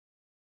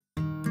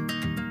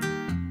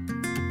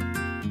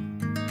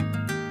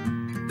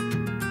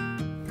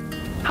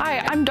Hi,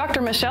 I'm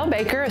Dr. Michelle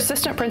Baker,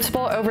 Assistant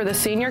Principal over the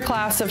senior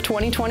class of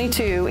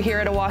 2022 here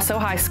at Owasso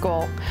High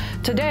School.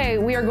 Today,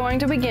 we are going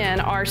to begin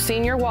our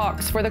senior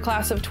walks for the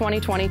class of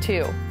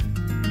 2022.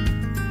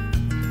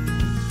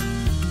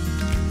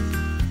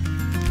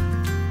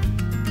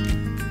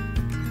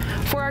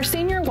 For our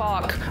senior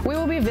walk, we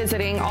will be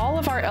visiting all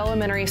of our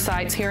elementary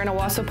sites here in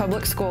Owasso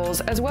Public Schools,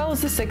 as well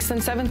as the 6th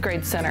and 7th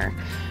grade center.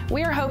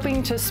 We are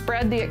hoping to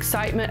spread the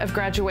excitement of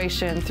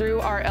graduation through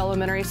our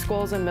elementary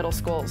schools and middle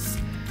schools.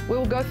 We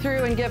will go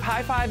through and give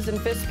high fives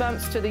and fist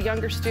bumps to the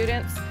younger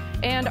students,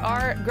 and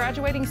our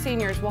graduating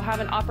seniors will have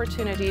an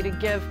opportunity to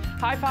give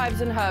high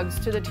fives and hugs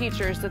to the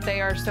teachers that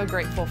they are so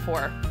grateful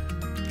for.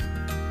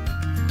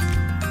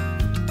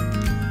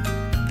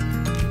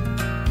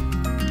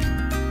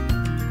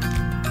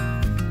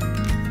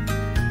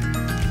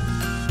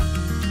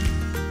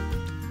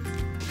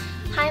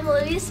 Hi, I'm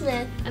Olivia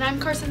Smith. And I'm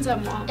Carson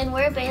Zumwalt. And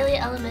we're Bailey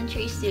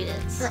Elementary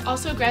students. We're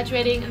also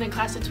graduating in the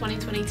class of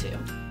 2022.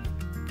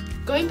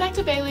 Going back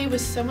to Bailey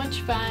was so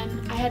much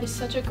fun. I had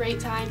such a great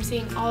time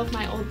seeing all of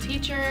my old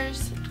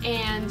teachers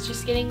and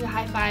just getting to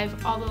high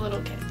five all the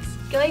little kids.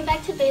 Going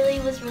back to Bailey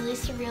was really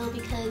surreal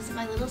because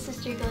my little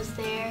sister goes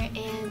there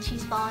and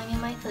she's following in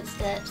my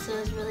footsteps, so it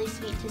was really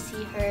sweet to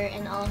see her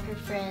and all of her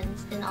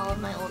friends and all of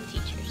my old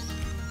teachers.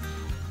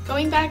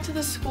 Going back to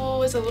the school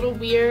was a little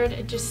weird.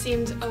 It just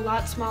seemed a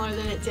lot smaller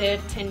than it did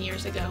 10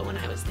 years ago when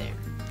I was there.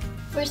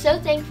 We're so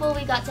thankful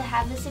we got to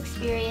have this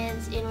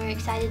experience and we're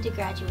excited to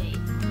graduate.